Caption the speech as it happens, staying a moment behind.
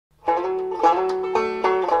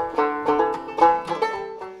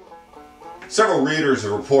Several readers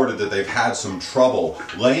have reported that they've had some trouble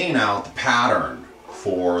laying out the pattern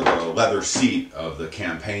for the leather seat of the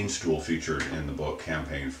campaign stool featured in the book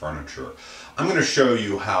Campaign Furniture. I'm going to show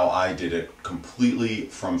you how I did it completely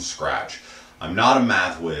from scratch. I'm not a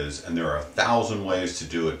math whiz, and there are 1,000 ways to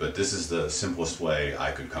do it, but this is the simplest way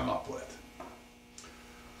I could come up with.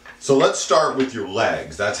 So let's start with your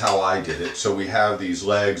legs. That's how I did it. So we have these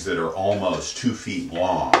legs that are almost 2 feet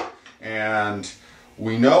long, and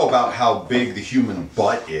we know about how big the human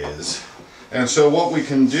butt is. And so what we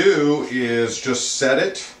can do is just set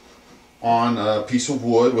it on a piece of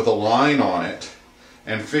wood with a line on it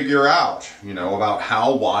and figure out, about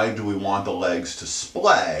how wide do we want the legs to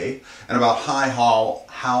splay, and about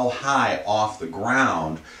how high off the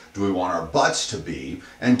ground do we want our butts to be,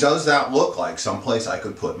 and does that look like someplace I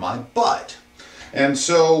could put my butt? And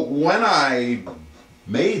so when I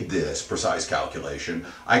made this precise calculation,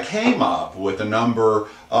 I came up with a number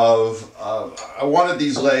of, I wanted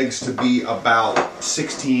these legs to be about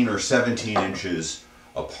 16 or 17 inches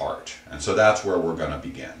apart. And so that's where we're going to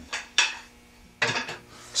begin.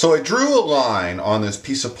 So I drew a line on this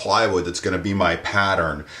piece of plywood that's going to be my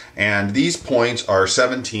pattern, and these points are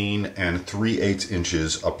 17 and 3/8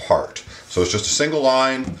 inches apart. So it's just a single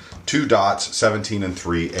line, 2 dots, 17 and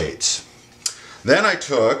 3/8. Then I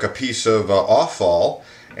took a piece of offal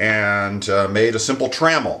and made a simple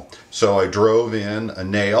trammel. So I drove in a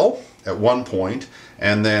nail at one point,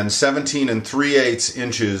 and then 17 and 3/8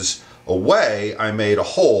 inches away I made a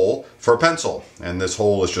hole for a pencil, and this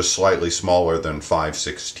hole is just slightly smaller than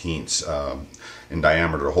 5/16 in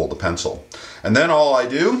diameter to hold the pencil. And then all I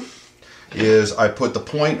do is I put the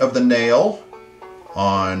point of the nail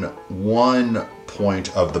on one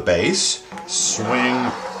point of the base,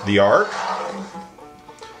 swing the arc,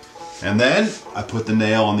 and then I put the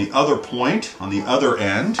nail on the other point, on the other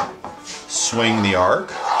end, swing the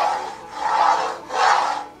arc,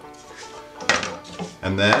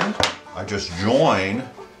 and then I just join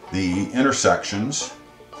the intersections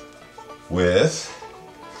with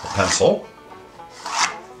a pencil.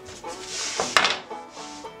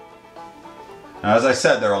 Now, as I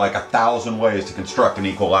said, there are like 1,000 ways to construct an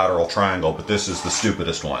equilateral triangle, but this is the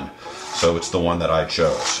stupidest one, so it's the one that I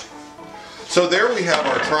chose. So there we have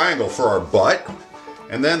our triangle for our butt.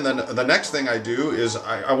 And then the next thing I do is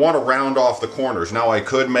I want to round off the corners. Now I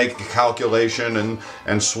could make a calculation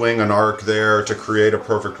and swing an arc there to create a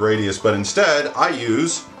perfect radius, but instead I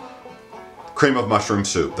use cream of mushroom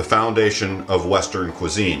soup, the foundation of Western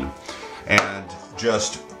cuisine, and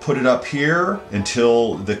just put it up here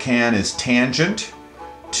until the can is tangent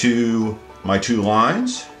to my 2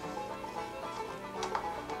 lines,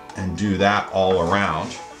 and do that all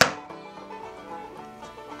around.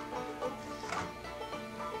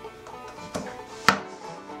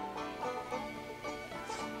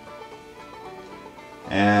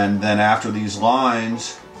 And then after these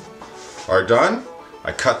lines are done,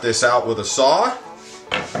 I cut this out with a saw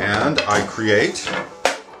and I create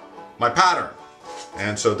my pattern.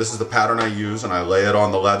 And so this is the pattern I use, and I lay it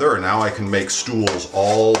on the leather, and now I can make stools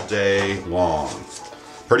all day long.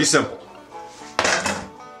 Pretty simple.